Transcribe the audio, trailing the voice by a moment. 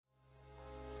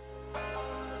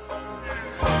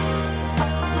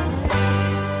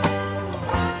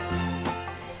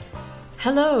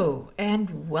Hello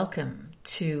and welcome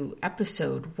to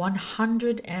episode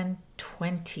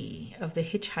 120 of the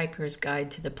Hitchhikers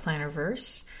Guide to the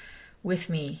Plannerverse.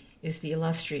 With me is the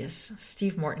illustrious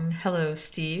Steve Morton. Hello,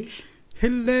 Steve.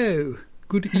 Hello.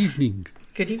 Good evening.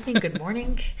 Good evening, good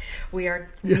morning. We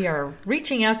are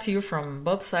reaching out to you from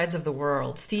both sides of the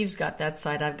world. Steve's got that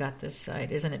side, I've got this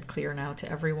side. Isn't it clear now to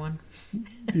everyone?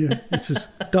 Yeah, it's as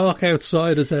dark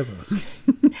outside as ever.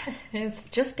 It's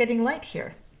just getting light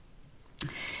here.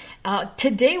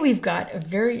 Today we've got a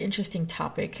very interesting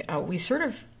topic. We sort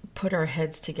of put our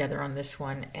heads together on this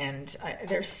one, and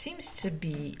there seems to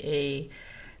be a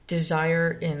desire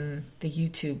in the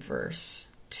YouTube verse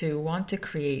to want to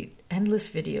create endless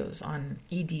videos on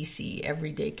EDC,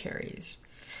 everyday carries.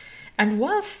 And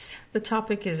whilst the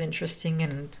topic is interesting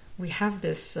and we have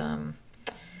this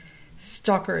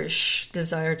stalkerish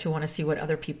desire to want to see what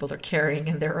other people are carrying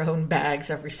in their own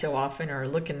bags every so often, or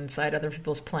look inside other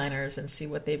people's planners and see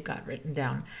what they've got written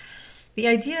down, the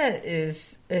idea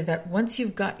is that once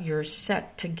you've got your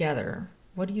set together,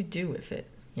 what do you do with it?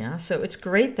 Yeah, so it's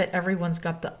great that everyone's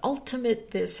got the ultimate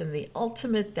this and the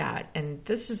ultimate that, and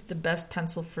this is the best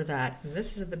pencil for that, and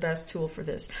this is the best tool for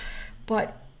this.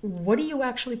 But what are you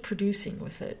actually producing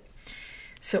with it?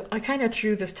 So I kind of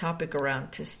threw this topic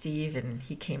around to Steve, and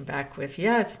he came back with,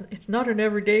 yeah, it's not an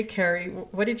everyday carry.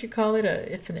 What did you call it?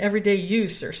 It's an everyday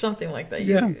use or something like that.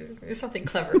 Yeah. It's something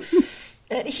clever.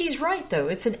 He's right, though.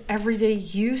 It's an everyday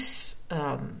use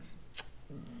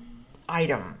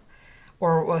item,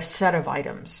 or a set of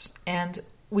items. And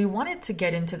we wanted to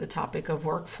get into the topic of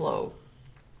workflow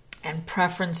and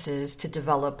preferences to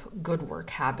develop good work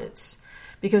habits,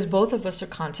 because both of us are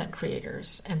content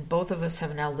creators and both of us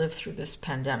have now lived through this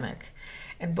pandemic.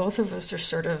 And both of us are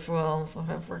sort of, well,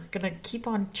 we're going to keep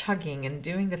on chugging and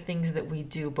doing the things that we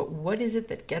do, but what is it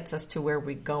that gets us to where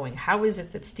we're going? How is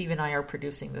it that Steve and I are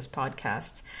producing this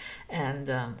podcast and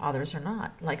others are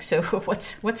not? Like, so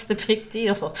what's the big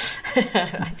deal?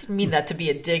 I didn't mean that to be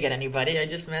a dig at anybody. I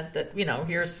just meant that,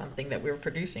 here's something that we're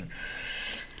producing.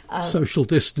 Social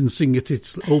distancing at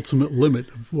its ultimate limit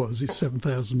of,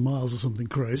 7,000 miles or something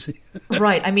crazy?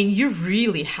 Right. I mean, you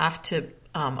really have to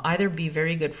either be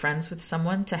very good friends with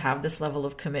someone to have this level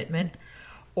of commitment,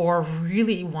 or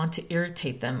really want to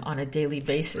irritate them on a daily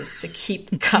basis to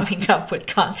keep coming up with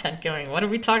content going, what are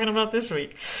we talking about this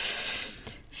week?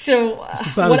 So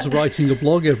it's about as writing a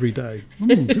blog every day.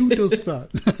 Who does that?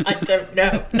 I don't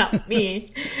know. Not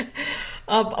me.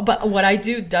 But what I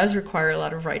do does require a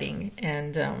lot of writing.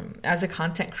 And as a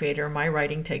content creator, my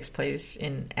writing takes place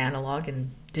in analog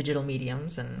and digital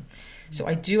mediums. And so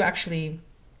I do actually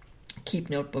keep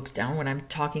notebooks down. When I'm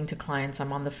talking to clients,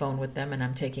 I'm on the phone with them and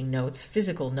I'm taking notes,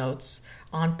 physical notes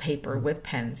on paper with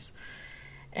pens.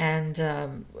 And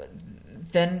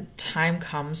then time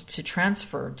comes to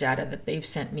transfer data that they've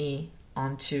sent me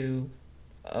onto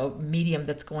a medium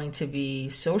that's going to be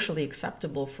socially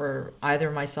acceptable for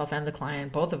either myself and the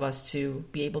client, both of us, to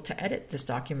be able to edit this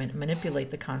document and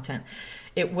manipulate the content.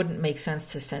 It wouldn't make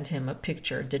sense to send him a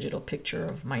digital picture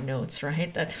of my notes,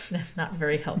 right? That's not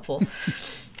very helpful.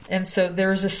 And so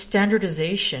there's a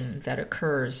standardization that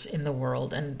occurs in the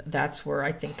world, and that's where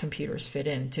I think computers fit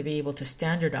in, to be able to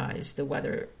standardize the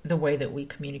way that we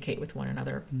communicate with one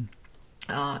another.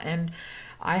 And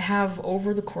I have,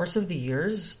 over the course of the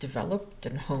years, developed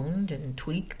and honed and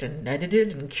tweaked and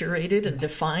edited and curated and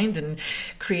defined and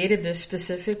created this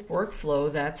specific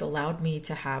workflow that's allowed me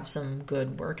to have some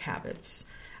good work habits.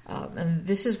 And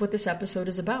this is what this episode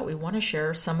is about. We want to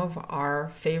share some of our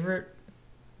favorite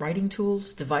writing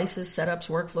tools, devices, setups,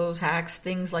 workflows, hacks,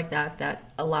 things like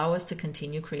that allow us to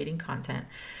continue creating content,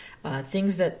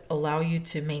 things that allow you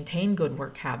to maintain good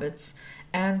work habits.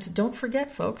 And don't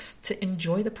forget, folks, to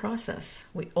enjoy the process.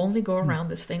 We only go around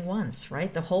this thing once,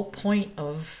 right? The whole point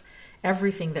of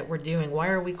everything that we're doing, why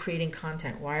are we creating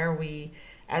content? Why are we,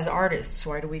 as artists,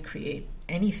 why do we create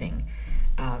anything?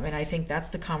 And I think that's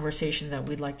the conversation that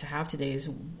we'd like to have today, is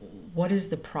what does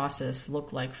the process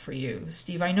look like for you?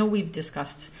 Steve, I know we've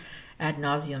discussed ad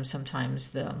nauseum sometimes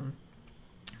the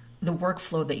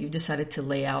workflow that you decided to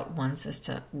lay out once as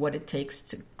to what it takes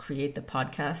to create the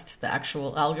podcast, the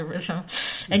actual algorithm.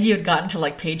 And you had gotten to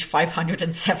like page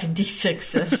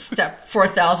 576 of step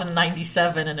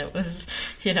 4097, and it was,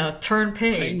 turn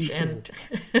page. Painful.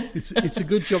 And it's a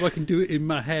good job I can do it in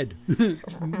my head.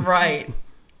 Right.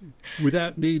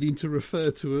 Without needing to refer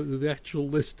to the actual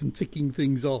list and ticking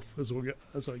things off as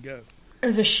I go.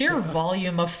 The sheer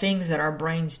volume of things that our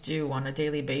brains do on a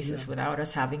daily basis without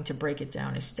us having to break it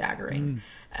down is staggering.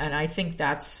 And I think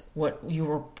that's what you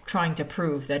were trying to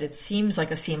prove that it seems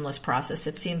like a seamless process.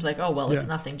 It seems like, oh, well, it's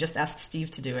nothing. Just ask Steve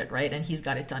to do it, right? And he's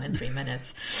got it done in 3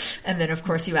 minutes. And then, of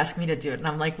course, you ask me to do it. And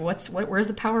I'm like, where's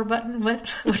the power button?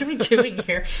 What are we doing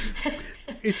here?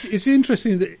 It's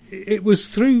interesting that it was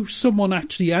through someone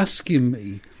actually asking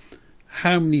me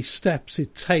how many steps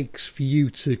it takes for you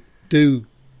to do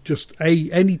just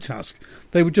any task.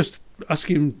 They were just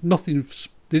asking nothing.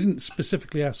 They didn't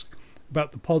specifically ask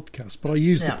about the podcast, but I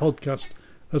used the podcast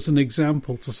as an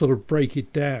example to sort of break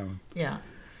it down. Yeah.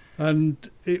 And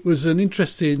it was an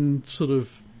interesting sort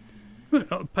of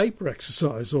paper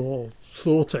exercise or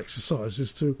thought exercise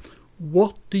as to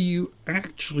what do you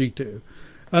actually do.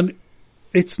 And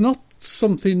it's not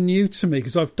something new to me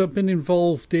because I've been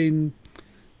involved in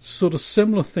sort of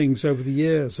similar things over the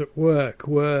years at work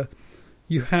where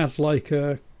you had like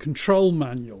a control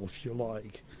manual, if you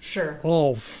like,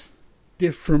 of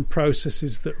different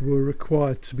processes that were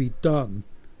required to be done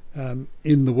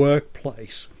in the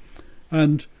workplace.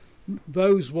 And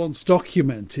those, once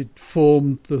documented,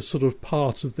 formed the sort of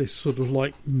part of this sort of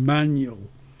like manual.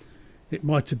 It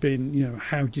might have been,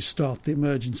 how do you start the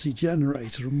emergency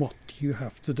generator and what do you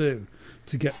have to do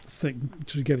to get the thing,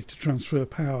 to get it to transfer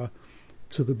power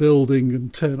to the building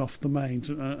and turn off the mains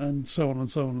and so on and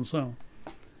so on and so on.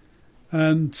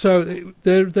 And so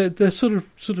they're sort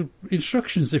of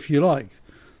instructions, if you like,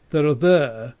 that are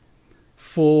there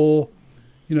for,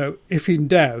 if in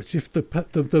doubt, if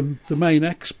the main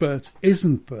expert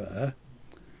isn't there,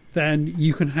 then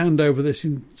you can hand over this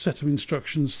set of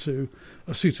instructions to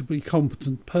a suitably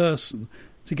competent person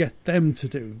to get them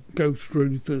to go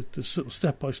through the sort of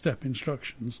step-by-step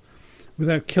instructions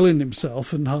without killing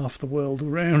himself and half the world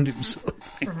around him, sort of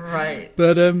thing. Right.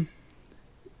 But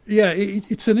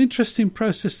it's an interesting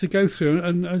process to go through,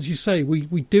 and as you say,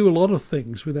 we do a lot of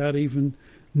things without even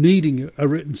needing a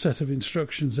written set of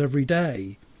instructions every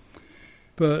day.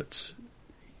 But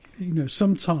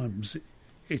sometimes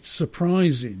it's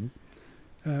surprising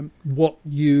what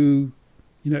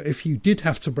if you did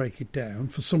have to break it down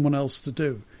for someone else to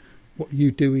do what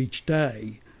you do each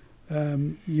day,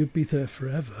 you'd be there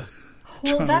forever.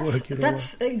 Well,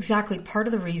 that's exactly part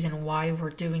of the reason why we're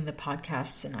doing the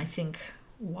podcasts, and I think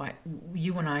why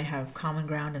you and I have common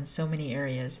ground in so many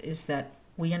areas is that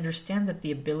we understand that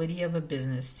the ability of a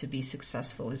business to be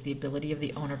successful is the ability of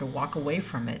the owner to walk away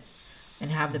from it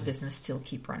and have the business still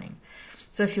keep running.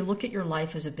 So if you look at your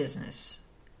life as a business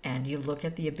and you look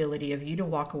at the ability of you to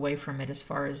walk away from it as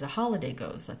far as a holiday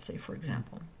goes, let's say, for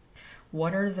example,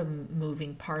 what are the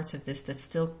moving parts of this that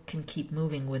still can keep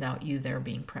moving without you there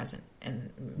being present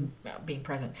and being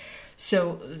present?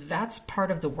 So that's part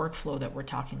of the workflow that we're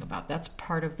talking about. That's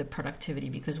part of the productivity,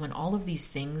 because when all of these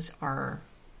things are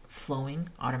flowing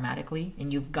automatically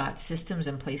and you've got systems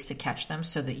in place to catch them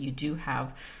so that you do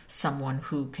have someone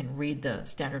who can read the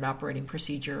standard operating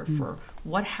procedure for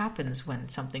what happens when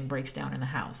something breaks down in the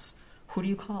house. Who do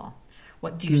you call?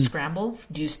 What do you scramble?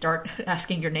 Do you start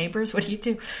asking your neighbors? What do you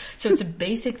do? So it's a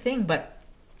basic thing, but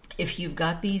if you've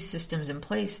got these systems in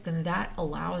place, then that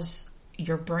allows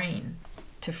your brain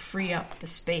to free up the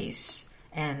space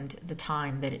and the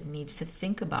time that it needs to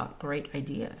think about great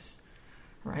ideas,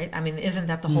 right? I mean, isn't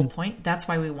that the whole point? That's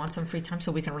why we want some free time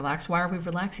so we can relax. Why are we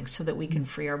relaxing? So that we can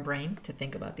free our brain to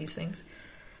think about these things.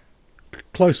 A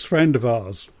close friend of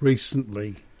ours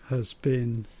recently has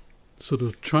been sort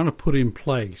of trying to put in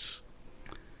place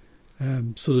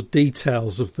sort of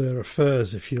details of their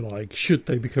affairs, if you like, should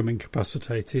they become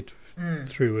incapacitated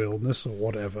through illness or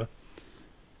whatever.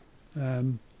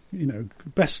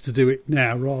 Best to do it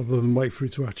now rather than wait for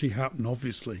it to actually happen,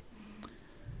 obviously.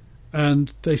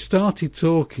 And they started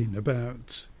talking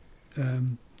about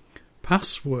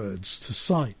passwords to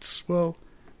sites. Well,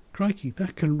 crikey,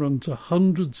 that can run to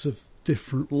hundreds of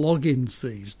different logins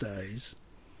these days.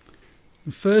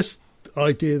 The first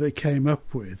idea they came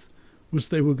up with was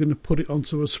they were going to put it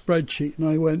onto a spreadsheet, and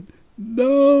I went,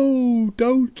 no,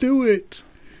 don't do it.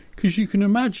 Because you can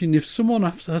imagine if someone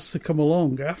has to come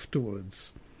along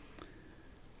afterwards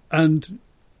and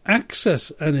access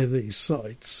any of these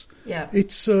sites,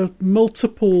 it's a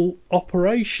multiple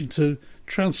operation to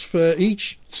transfer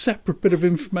each separate bit of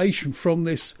information from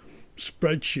this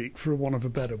spreadsheet, for want of a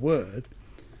better word,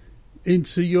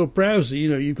 into your browser.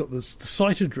 You've got the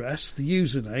site address, the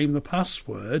username, the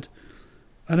password,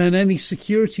 and then any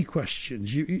security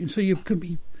questions. So you're going to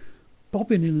be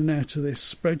bobbing in and out of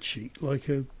this spreadsheet like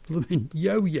a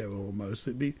yo-yo almost.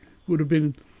 Would have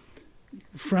been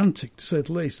frantic, to say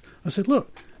the least. I said,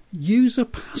 look, use a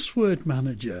password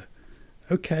manager.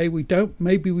 Okay,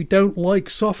 maybe we don't like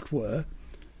software.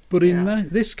 But in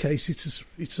this case,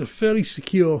 it's a fairly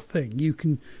secure thing. You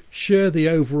can share the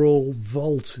overall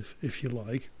vault, if you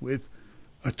like, with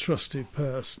a trusted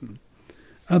person.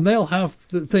 And they'll have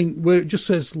the thing where it just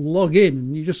says log in,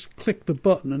 and you just click the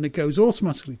button and it goes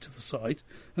automatically to the site,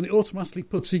 and it automatically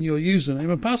puts in your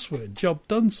username and password. Job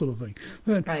done, sort of thing.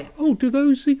 They went, right. Oh, do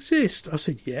those exist? I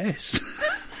said, yes.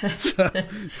 So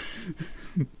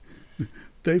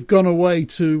they've gone away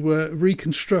to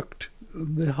reconstruct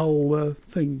the whole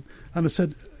thing. And I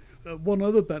said, one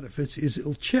other benefit is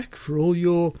it'll check for all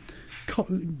your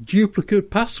duplicate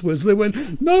passwords. They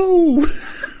went, no!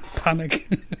 Panic.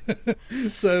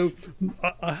 So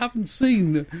I haven't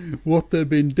seen what they've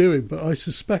been doing, but I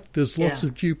suspect there's lots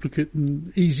of duplicate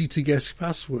and easy to guess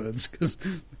passwords, because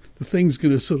the thing's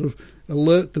going to sort of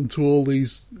alert them to all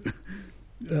these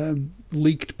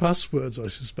leaked passwords, I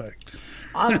suspect.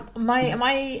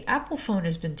 My Apple phone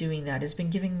has been doing that. It's been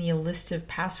giving me a list of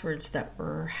passwords that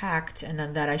were hacked, and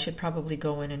then that I should probably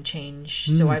go in and change.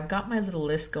 So I've got my little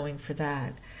list going for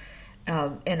that.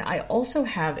 And I also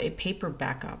have a paper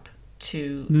backup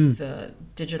to the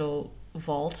digital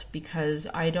vault, because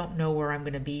I don't know where I'm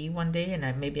going to be one day,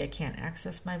 and maybe I can't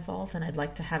access my vault, and I'd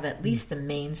like to have at least the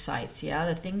main sites,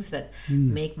 the things that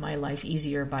make my life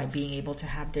easier by being able to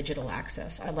have digital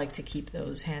access. I'd like to keep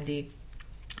those handy.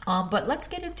 But let's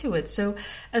get into it. So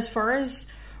as far as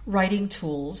writing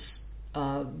tools,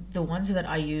 the ones that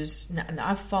I use, and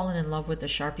I've fallen in love with the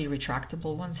Sharpie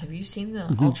retractable ones. Have you seen the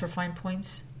ultrafine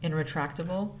points in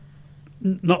retractable?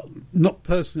 Not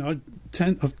personally.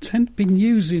 I've been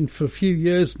using for a few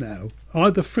years now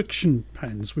either friction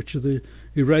pens, which are the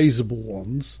erasable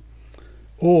ones,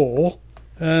 or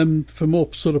for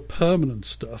more sort of permanent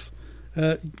stuff.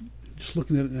 Just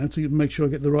looking at it now to make sure I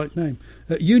get the right name.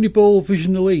 Uniball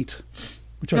Vision Elite,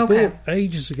 which I bought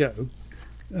ages ago.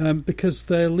 Because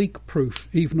they're leak-proof,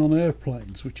 even on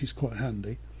airplanes, which is quite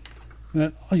handy.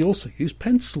 I also use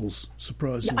pencils,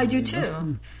 surprisingly. I do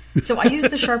too. So I use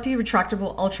the Sharpie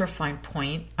retractable ultrafine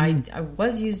point. I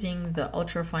was using the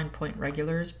ultrafine point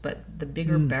regulars, but the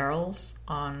bigger barrels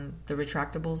on the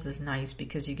retractables is nice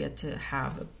because you get to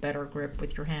have a better grip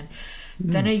with your hand.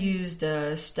 Then I used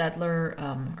Staedtler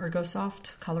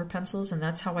Ergosoft color pencils, and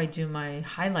that's how I do my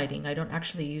highlighting. I don't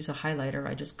actually use a highlighter.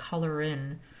 I just color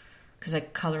in, because I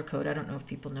color code. I don't know if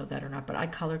people know that or not, but I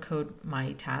color code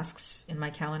my tasks in my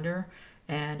calendar,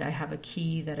 and I have a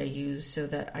key that I use so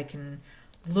that I can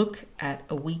look at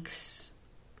a week's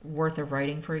worth of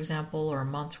writing, for example, or a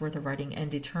month's worth of writing, and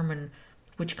determine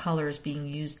which color is being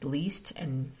used least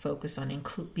and focus on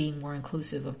being more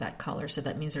inclusive of that color. So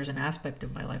that means there's an aspect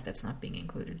of my life that's not being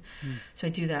included. So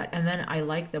I do that. And then I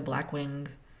like the Blackwing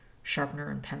sharpener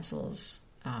and pencils.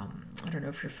 I don't know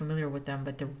if you're familiar with them,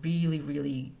 but they're really,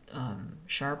 really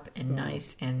sharp and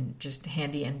nice and just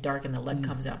handy and dark, and the lead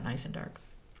comes out nice and dark.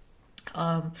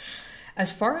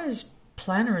 As far as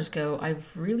planners go,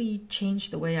 I've really changed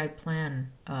the way I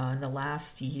plan in the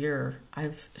last year.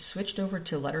 I've switched over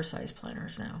to letter size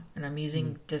planners now, and I'm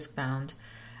using disc bound.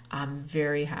 I'm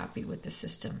very happy with the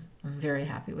system. I'm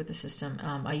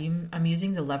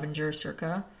using the Levenger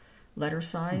Circa letter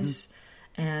size.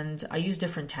 And I use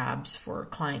different tabs for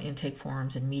client intake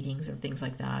forms and meetings and things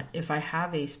like that. If I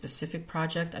have a specific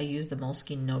project, I use the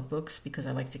Moleskine notebooks because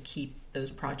I like to keep those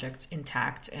projects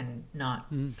intact and not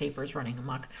papers running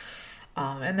amok.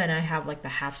 And then I have like the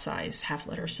half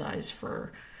letter size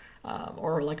for,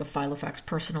 or like a Filofax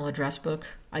personal address book.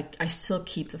 I still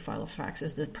keep the Filofax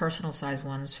as the personal size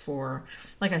ones for,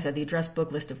 like I said, the address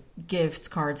book, list of gifts,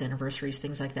 cards, anniversaries,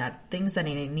 things like that. Things that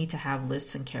I need to have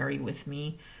lists and carry with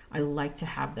me. I like to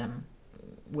have them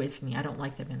with me. I don't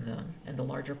like them in the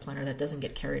larger planner that doesn't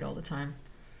get carried all the time.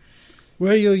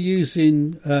 Where you're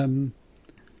using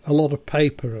a lot of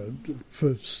paper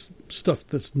for stuff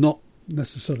that's not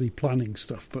necessarily planning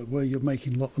stuff, but where you're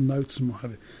making a lot of notes and what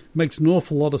have you, it makes an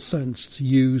awful lot of sense to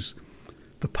use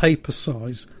the paper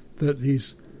size that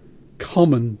is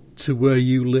common to where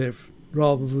you live,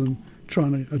 rather than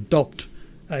trying to adopt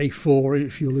A4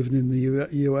 if you're living in the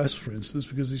US, for instance,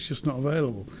 because it's just not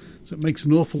available. So it makes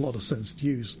an awful lot of sense to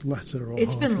use letter or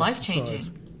It's been life-changing.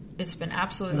 It's been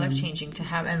absolutely life-changing to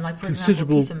have, and like, for example,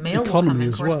 a piece of mail will come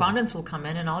in, correspondence will come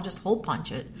in, and I'll just hole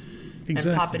punch it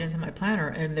and pop it into my planner,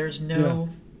 and there's no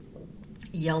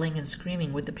yelling and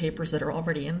screaming with the papers that are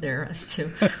already in there as to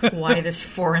why this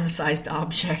foreign-sized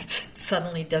object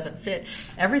suddenly doesn't fit.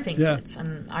 Everything fits,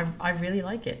 and I really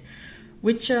like it.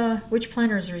 Which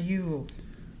planners are you?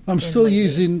 I'm still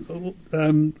using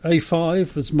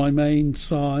A5 as my main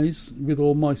size, with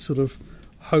all my sort of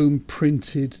home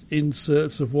printed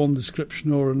inserts of one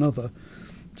description or another.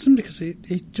 simply because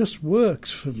it just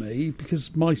works for me,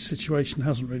 because my situation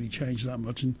hasn't really changed that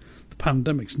much, and the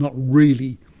pandemic's not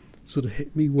really sort of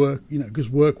hit me because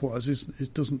work-wise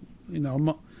it doesn't, I'm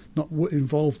not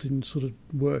involved in sort of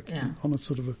work on a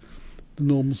sort of the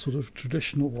normal sort of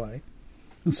traditional way.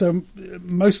 And so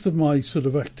most of my sort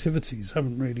of activities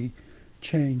haven't really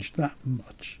changed that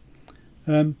much.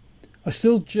 I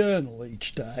still journal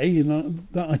each day,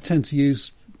 that I tend to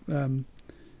use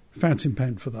fountain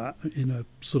pen for that in a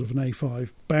sort of an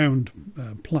A5 bound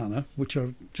planner, which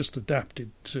I've just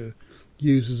adapted to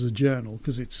use as a journal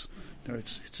because it's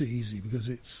easy, because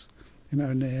it's in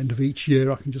the end of each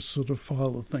year I can just sort of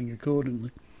file the thing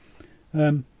accordingly.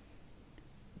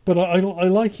 But I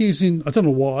like using, I don't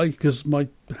know why, because my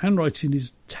handwriting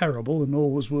is terrible and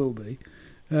always will be.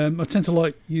 I tend to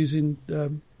like using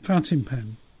fountain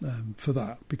pen for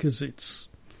that, because it's,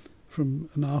 from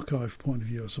an archive point of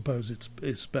view, I suppose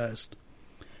it's best.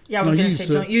 Yeah, I was going to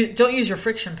say, don't use your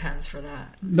friction pens for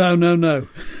that. No.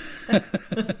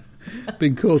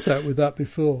 Been caught out with that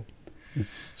before.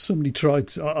 Somebody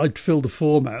I'd filled the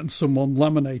form out and someone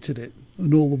laminated it,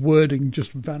 and all the wording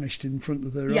just vanished in front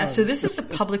of their eyes. Yeah, so this is a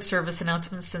public service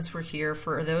announcement since we're here.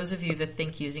 For those of you that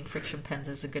think using friction pens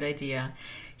is a good idea,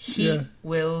 heat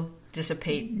will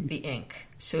dissipate the ink.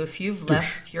 So if you've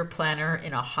left your planner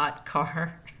in a hot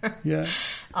car,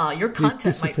 your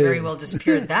content might very well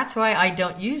disappear. That's why I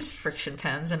don't use friction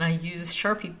pens, and I use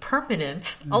Sharpie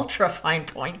Permanent Ultra Fine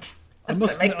Point. I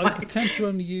tend to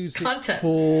only use it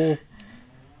for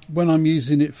when I'm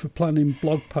using it for planning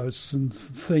blog posts and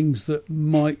things that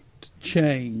might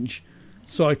change,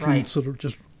 so I can sort of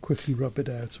just quickly rub it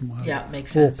out on my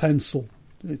makes sense. Or pencil.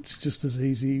 It's just as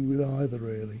easy with either,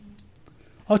 really.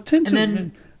 I tend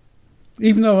to,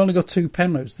 even though I've only got 2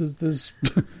 pen loads, there's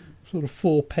sort of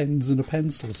 4 pens and a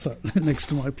pencil sat next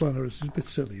to my planner. It's a bit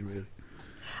silly, really.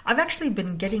 I've actually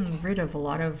been getting rid of a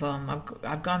lot of.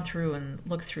 I've gone through and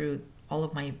looked through all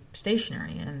of my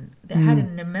stationery, and they had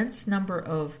an immense number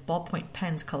of ballpoint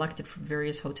pens collected from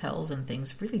various hotels and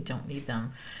things. Really don't need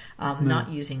them, not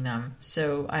using them.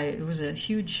 So it was a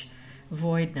huge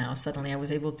void now. Suddenly I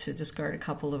was able to discard a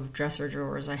couple of dresser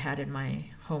drawers I had in my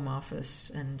home office,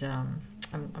 and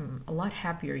I'm a lot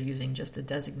happier using just a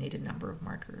designated number of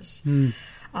markers.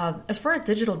 As far as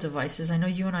digital devices, I know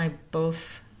you and I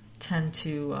both tend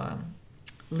to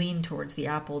lean towards the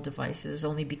Apple devices,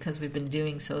 only because we've been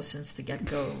doing so since the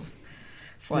get-go.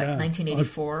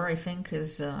 1984, I think,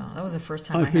 is that was the first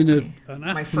time I've been an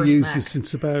Apple first user Mac.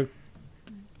 since about,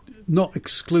 not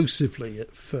exclusively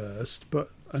at first, but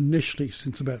initially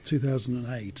since about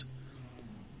 2008.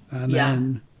 And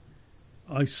then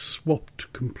I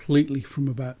swapped completely from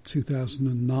about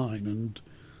 2009, and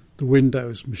the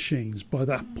Windows machines, by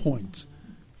that point,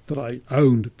 that I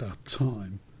owned at that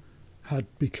time, had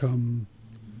become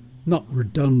not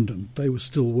redundant. They were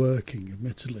still working,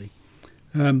 admittedly.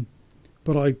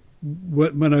 But I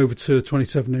went over to a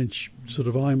 27-inch sort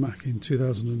of iMac in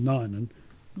 2009 and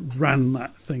ran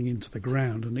that thing into the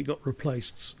ground, and it got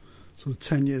replaced sort of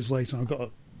 10 years later. I got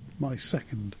my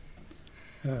second.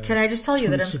 Can I just tell you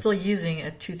that I'm still using a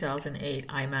 2008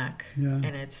 iMac,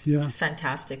 and it's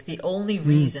fantastic. The only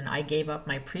reason I gave up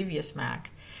my previous Mac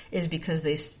is because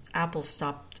Apple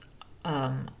stopped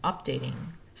updating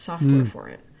software for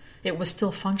it. It was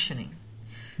still functioning.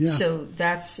 Yeah. So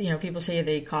that's, people say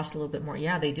they cost a little bit more.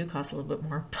 Yeah, they do cost a little bit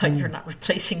more, but you're not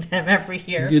replacing them every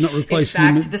year. You're not replacing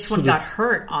them. In fact, this one got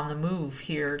hurt on the move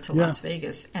here to Las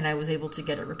Vegas, and I was able to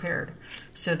get it repaired.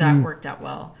 So that worked out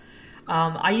well.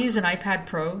 I use an iPad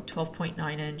Pro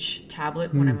 12.9-inch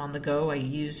tablet when I'm on the go. I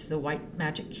use the white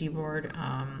Magic Keyboard.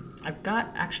 I've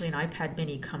got actually an iPad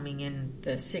mini coming in.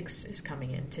 The 6 is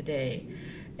coming in today.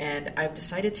 And I've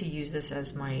decided to use this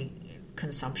as my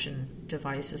consumption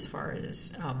device as far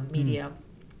as media.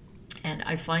 And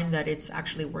I find that it's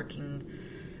actually working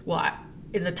well.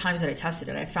 In the times that I tested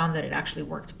it, I found that it actually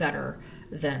worked better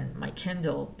than my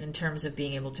Kindle in terms of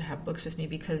being able to have books with me,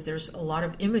 because there's a lot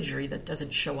of imagery that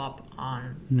doesn't show up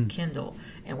on Kindle,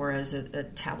 and whereas a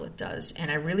tablet does.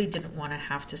 And I really didn't want to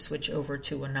have to switch over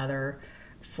to another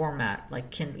format like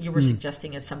Kindle. You were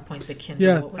suggesting at some point the Kindle.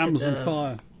 Yeah, what was Amazon it?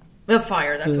 Fire. The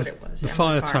Fire, that's what it was. The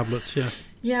Fire tablets, yeah.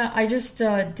 Yeah, I just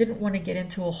didn't want to get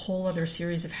into a whole other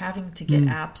series of having to get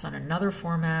apps on another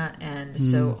format, and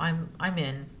so I'm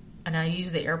in. And I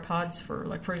use the AirPods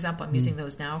for example, I'm using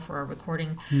those now for our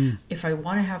recording. If I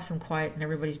want to have some quiet and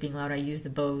everybody's being loud, I use the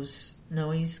Bose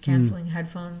noise canceling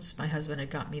headphones. My husband had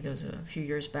got me those a few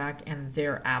years back, and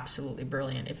they're absolutely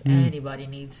brilliant. If anybody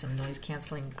needs some noise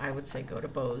canceling, I would say go to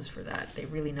Bose for that. They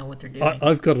really know what they're doing.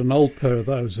 I've got an old pair of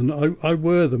those, and I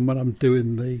wear them when I'm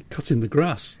doing the cutting the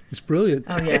grass. It's brilliant.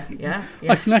 Oh yeah.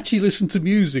 I can actually listen to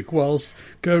music whilst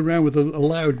going around with a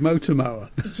loud motor mower.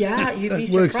 Yeah, you'd be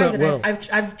Works surprised. out well.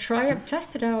 I've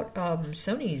tested out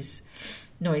Sony's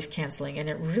noise canceling, and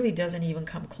it really doesn't even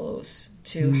come close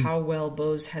to how well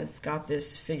Bose have got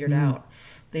this figured out.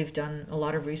 They've done a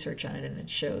lot of research on it, and it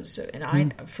shows. So,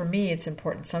 and for me, it's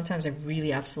important. Sometimes I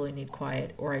really absolutely need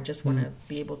quiet, or I just want to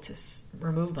be able to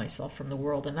remove myself from the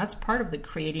world, and that's part of the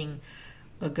creating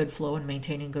a good flow and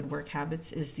maintaining good work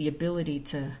habits is the ability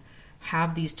to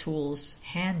have these tools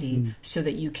handy so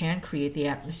that you can create the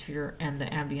atmosphere and the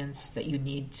ambience that you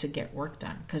need to get work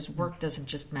done. Because work doesn't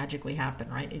just magically happen,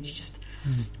 right? You just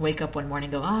wake up one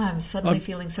morning and go, I'm suddenly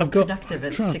feeling so productive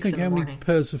at 6 in the morning. I'm trying to think how many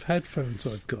pairs of headphones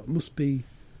I've got. Must be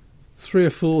 3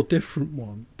 or 4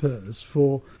 different pairs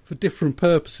for different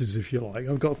purposes, if you like.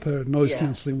 I've got a pair of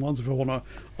noise-cancelling ones if I want to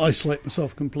isolate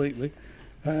myself completely.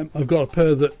 I've got a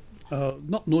pair that are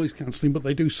not noise-cancelling, but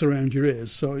they do surround your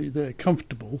ears, so they're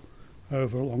comfortable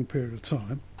over a long period of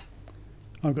time.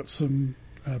 I've got some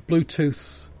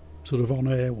Bluetooth sort of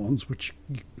on-air ones, which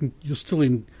you're still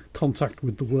in contact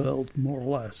with the world, more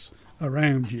or less,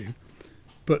 around you,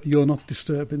 but you're not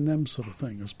disturbing them sort of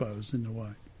thing, I suppose, in a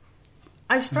way.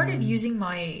 I've started using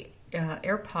my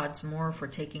AirPods more for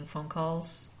taking phone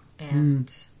calls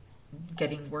and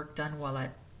getting work done while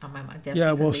I'm at my desk.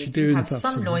 Yeah, because they do have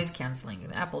some noise cancelling.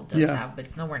 Apple does have, but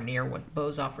it's nowhere near what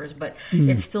Bose offers. But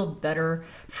it's still better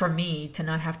for me to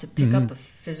not have to pick up a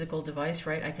physical device,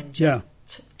 right? I can just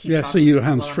keep talking. So you're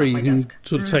hands-free. You can desk.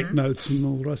 sort of take notes and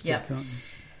all the rest of it, can't you?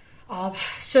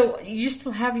 So you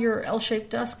still have your L-shaped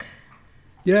desk?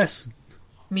 Yes.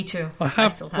 Me too. I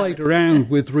have played around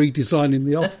with redesigning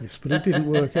the office, but it didn't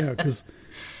work out because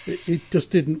it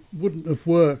just wouldn't have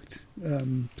worked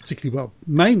particularly well,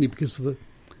 mainly because of the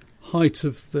height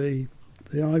of the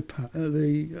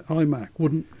iMac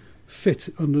wouldn't fit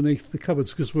underneath the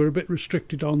cupboards because we're a bit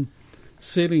restricted on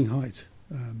ceiling height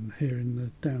here in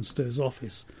the downstairs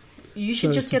office. You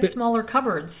should just get smaller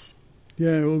cupboards.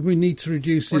 Yeah, well, we need to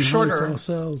reduce in height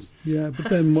ourselves. Yeah, but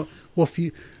then what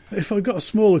if I got a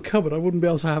smaller cupboard, I wouldn't be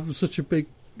able to have such a big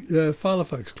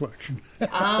Filofax collection.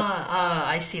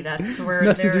 I see. That's where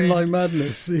method in my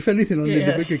madness. If anything, I need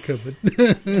a bigger cupboard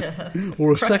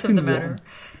or a second one.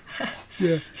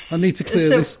 Yeah, I need to clear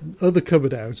this other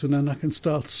cupboard out, and then I can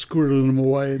start squirreling them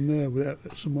away in there without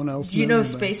someone else. You know,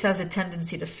 space has a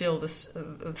tendency to fill this.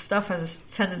 Stuff has a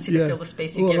tendency to fill the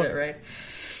space you give it, right?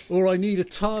 Or I need a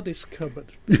TARDIS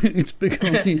cupboard. It's big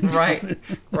on the inside.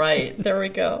 Right. There we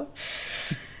go.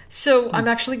 So I'm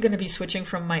actually going to be switching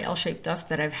from my L-shaped desk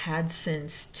that I've had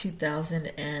since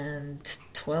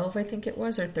 2012, I think it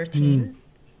was, or 13.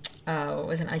 It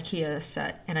was an IKEA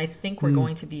set, and I think we're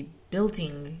going to be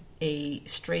building a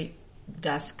straight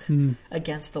desk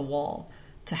against the wall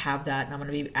to have that, and I'm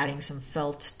going to be adding some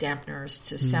felt dampeners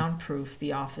to soundproof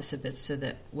the office a bit so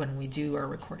that when we do our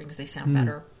recordings, they sound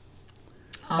better.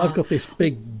 I've got this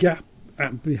big gap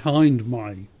behind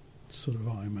my sort of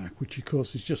iMac, which of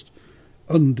course is just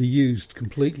underused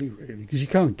completely, really, because you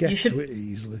can't get to it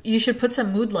easily. You should put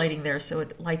some mood lighting there so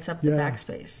it lights up the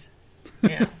backspace.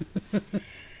 Yeah.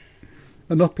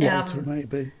 An uplighter,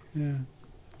 maybe. Yeah.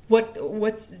 What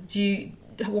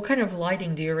kind of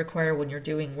lighting do you require when you're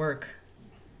doing work?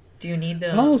 Do you need the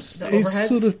overheads? It's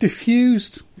sort of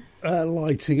diffused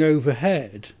lighting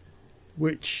overhead,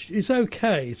 which is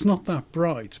okay. It's not that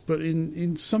bright, but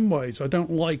in some ways I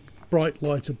don't like bright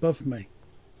light above me.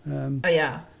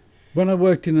 When I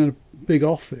worked in a big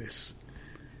office,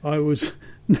 I was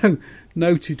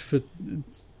noted for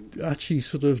actually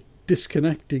sort of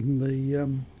disconnecting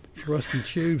the fluorescent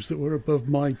tubes that were above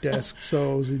my desk,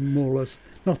 so I was in more or less,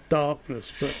 not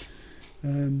darkness, but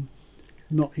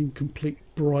not in complete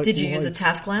bright Did you light. use a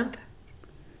task lamp?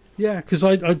 Yeah, because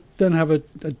I then have a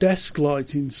desk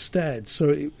light instead,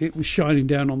 so it was shining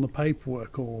down on the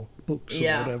paperwork or books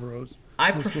or whatever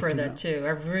I prefer that too. I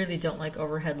really don't like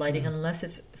overhead lighting unless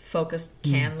it's focused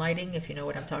can lighting, if you know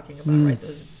what I'm talking about, right?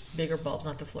 Those bigger bulbs,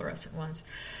 not the fluorescent ones.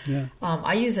 Yeah.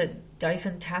 I use a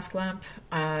Dyson task lamp.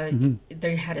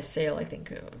 They had a sale, I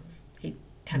think,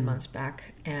 10 months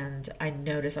back, and I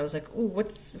noticed, I was like, "Ooh,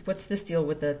 what's this deal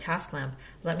with the task lamp?"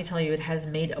 Let me tell you, it has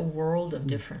made a world of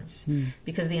difference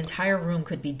because the entire room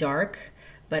could be dark,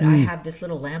 but I have this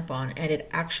little lamp on, and it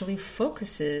actually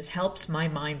helps my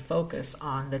mind focus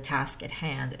on the task at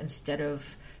hand instead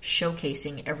of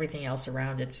showcasing everything else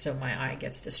around it, so my eye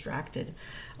gets distracted.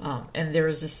 And there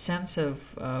is a sense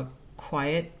of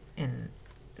quiet and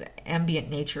ambient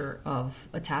nature of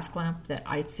a task lamp that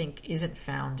I think isn't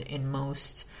found in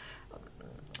most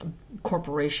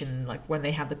corporation, like when they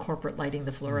have the corporate lighting,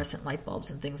 the fluorescent light bulbs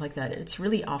and things like that. It's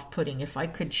really off-putting. If I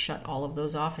could shut all of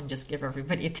those off and just give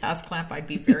everybody a task lamp, I'd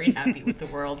be very happy with the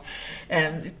world.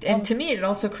 And to me, it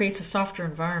also creates a softer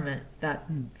environment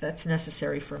that's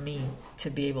necessary for me to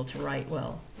be able to write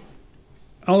well.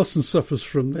 Alison suffers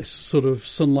from this sort of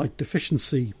sunlight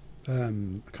deficiency. I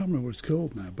can't remember what it's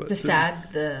called now, but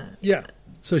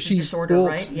So she's disorder, bought,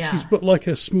 right? Yeah. She's got like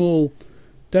a small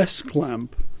desk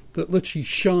lamp that literally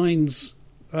shines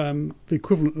the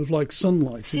equivalent of like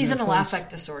sunlight. Seasonal affect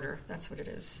disorder. That's what it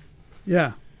is.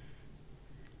 Yeah,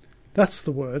 that's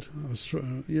the word.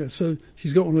 So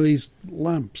she's got one of these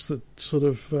lamps that sort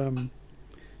of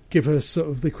give her sort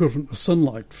of the equivalent of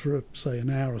sunlight for say an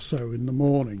hour or so in the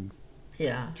morning.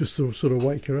 Yeah. Just to sort of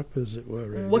wake her up, as it were.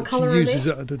 Really. What colour are they? She uses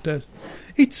it at her desk.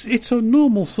 It's a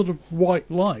normal sort of white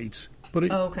light, but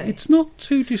it's not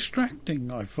too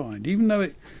distracting, I find. Even though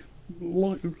it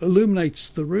illuminates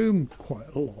the room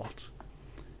quite a lot,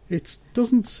 it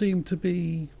doesn't seem to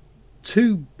be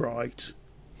too bright.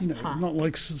 Not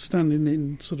like standing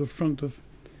in sort of front of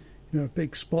a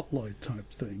big spotlight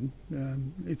type thing.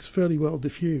 It's fairly well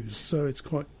diffused, so it's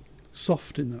quite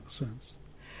soft in that sense.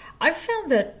 I've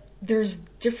found that there's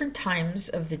different times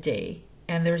of the day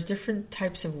and there's different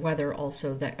types of weather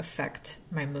also that affect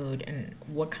my mood and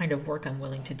what kind of work I'm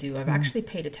willing to do. I've actually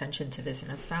paid attention to this,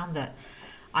 and I've found that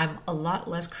I'm a lot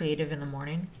less creative in the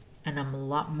morning and I'm a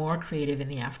lot more creative in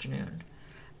the afternoon.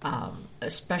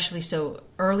 Especially so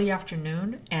early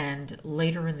afternoon and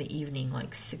later in the evening,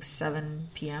 like 6, 7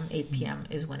 p.m., 8 p.m.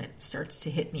 is when it starts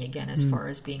to hit me again as far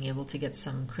as being able to get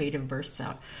some creative bursts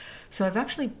out. So I've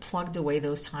actually plugged away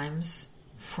those times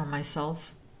for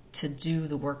myself to do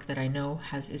the work that I know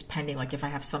is pending. Like if I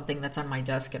have something that's on my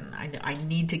desk and I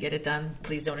need to get it done,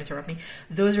 please don't interrupt me.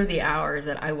 Those are the hours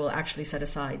that I will actually set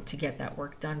aside to get that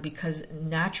work done, because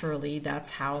naturally that's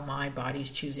how my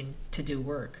body's choosing to do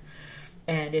work.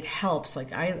 And it helps.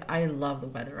 Like I love the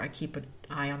weather. I keep an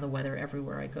eye on the weather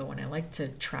everywhere I go, and I like to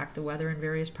track the weather in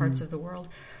various parts of the world.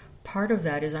 Part of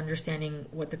that is understanding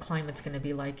what the climate's going to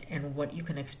be like and what you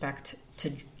can expect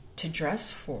to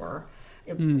dress for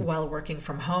while working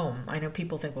from home. I know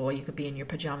people think, well, you could be in your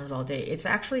pajamas all day. It's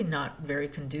actually not very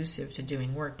conducive to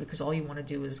doing work, because all you want to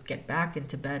do is get back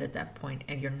into bed at that point,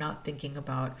 and you're not thinking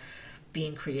about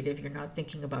being creative. You're not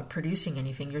thinking about producing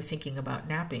anything. You're thinking about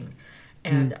napping.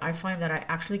 And I find that I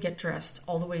actually get dressed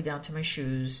all the way down to my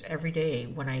shoes every day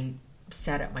when I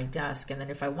sat at my desk. And then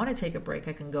if I want to take a break,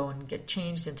 I can go and get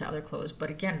changed into other clothes.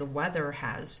 But again, the weather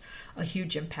has a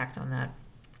huge impact on that.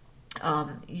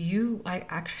 I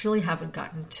actually haven't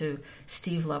gotten to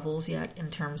Steve levels yet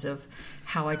in terms of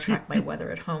how I track my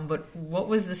weather at home. But what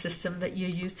was the system that you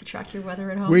use to track your weather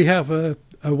at home? We have a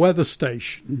weather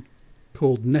station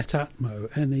called Netatmo,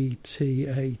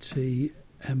 Netatmo,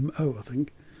 I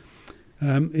think.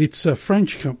 It's a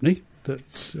French company that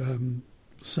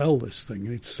sell this thing,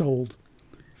 and it's sold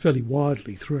fairly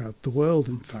widely throughout the world,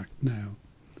 in fact, now.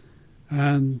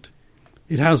 And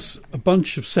it has a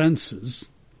bunch of sensors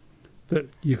that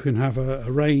you can have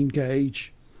a rain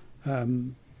gauge,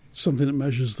 something that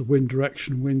measures the wind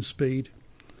direction, wind speed.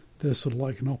 They're sort of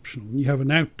like an optional. You have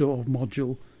an outdoor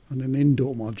module and an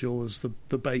indoor module as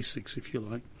the basics, if you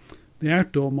like. The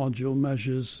outdoor module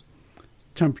measures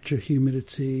temperature,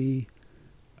 humidity,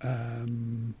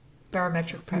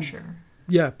 barometric pressure.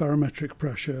 Yeah, barometric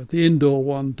pressure. The indoor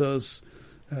one does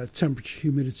temperature,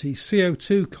 humidity,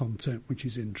 CO2 content, which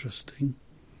is interesting.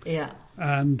 Yeah.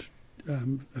 And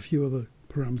a few other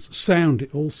parameters. Sound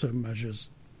it also measures.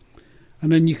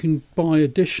 And then you can buy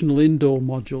additional indoor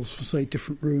modules for, say,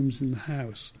 different rooms in the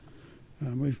house.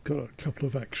 We've got a couple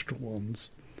of extra ones.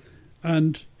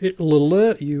 And it'll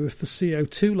alert you if the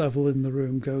CO2 level in the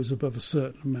room goes above a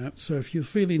certain amount. So if you're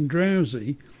feeling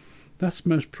drowsy, that's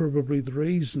most probably the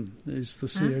reason, is the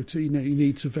CO2. You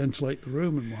need to ventilate the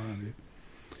room and what have you.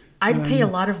 I'd pay a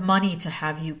lot of money to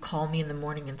have you call me in the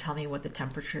morning and tell me what the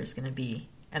temperature is going to be,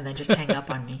 and then just hang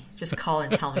up on me. Just call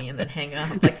and tell me and then hang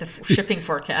up, like the shipping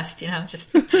forecast,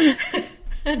 just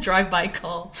a drive-by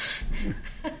call.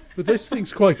 But this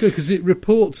thing's quite good because it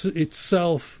reports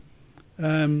itself. All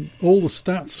the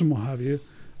stats and what have you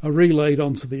are relayed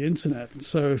onto the internet.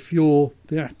 So if you're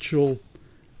the actual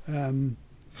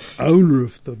owner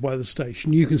of the weather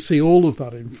station, you can see all of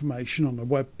that information on a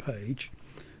web page,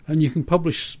 and you can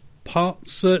publish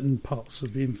certain parts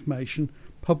of the information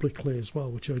publicly as well,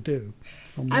 which I do.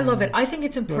 I love it. I think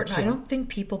it's important. website. I don't think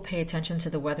people pay attention to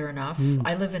the weather enough.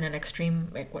 I live in an extreme,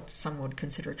 like what some would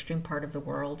consider extreme part of the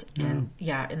world. And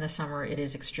in the summer it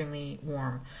is extremely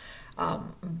warm.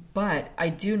 But I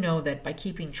do know that by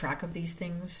keeping track of these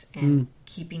things and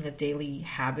keeping a daily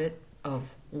habit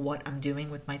of what I'm doing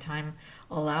with my time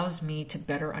allows me to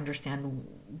better understand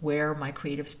where my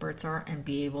creative spurts are and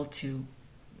be able to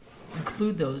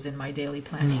include those in my daily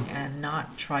planning and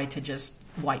not try to just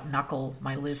white knuckle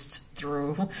my list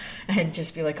through and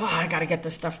just be like, oh, I got to get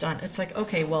this stuff done. It's like,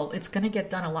 okay, well, it's going to get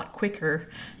done a lot quicker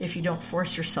if you don't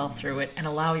force yourself through it and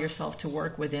allow yourself to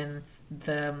work within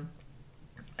the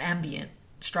ambient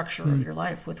structure of your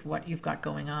life with what you've got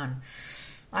going on.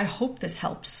 I hope this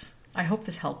helps. I hope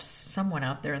this helps someone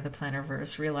out there in the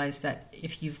Plannerverse realize that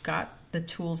if you've got the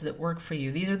tools that work for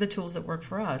you, these are the tools that work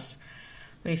for us.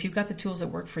 But if you've got the tools that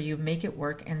work for you, make it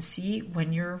work and see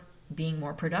when you're being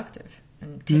more productive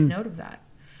and take note of that.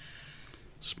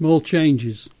 Small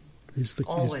changes is the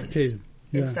key.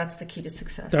 Yeah. That's the key to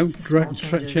success.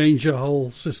 Don't change your whole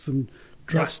system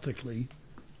drastically.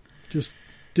 Just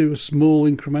do a small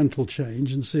incremental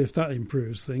change and see if that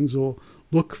improves things, or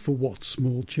look for what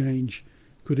small change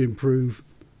could improve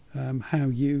how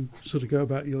you sort of go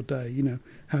about your day,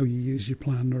 how you use your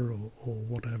planner or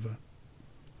whatever.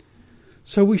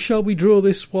 So we draw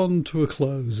this one to a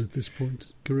close at this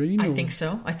point, Corinne? I think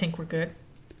so. I think we're good.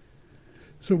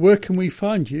 So where can we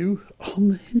find you on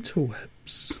the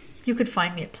interwebs? You could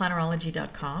find me at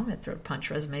plannerology.com, at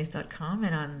throatpunchresumes.com,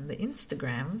 and on the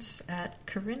Instagrams at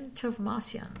Corinne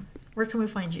Tovmasyan. Where can we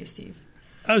find you, Steve?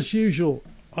 As usual,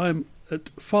 I'm at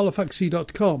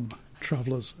filefaxy.com,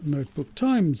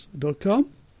 travelersnotebooktimes.com,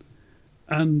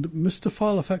 and Mr.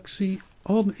 Filefaxy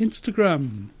on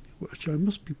Instagram, which I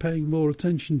must be paying more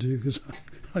attention to because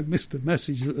I missed a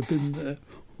message that had been there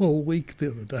all week the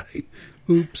other day.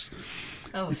 Oops.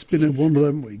 It's Steve. been one of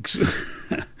them weeks.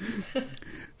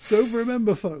 So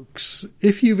remember, folks,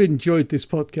 if you've enjoyed this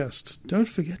podcast, don't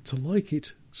forget to like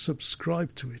it,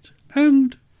 subscribe to it,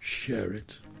 and share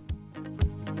it.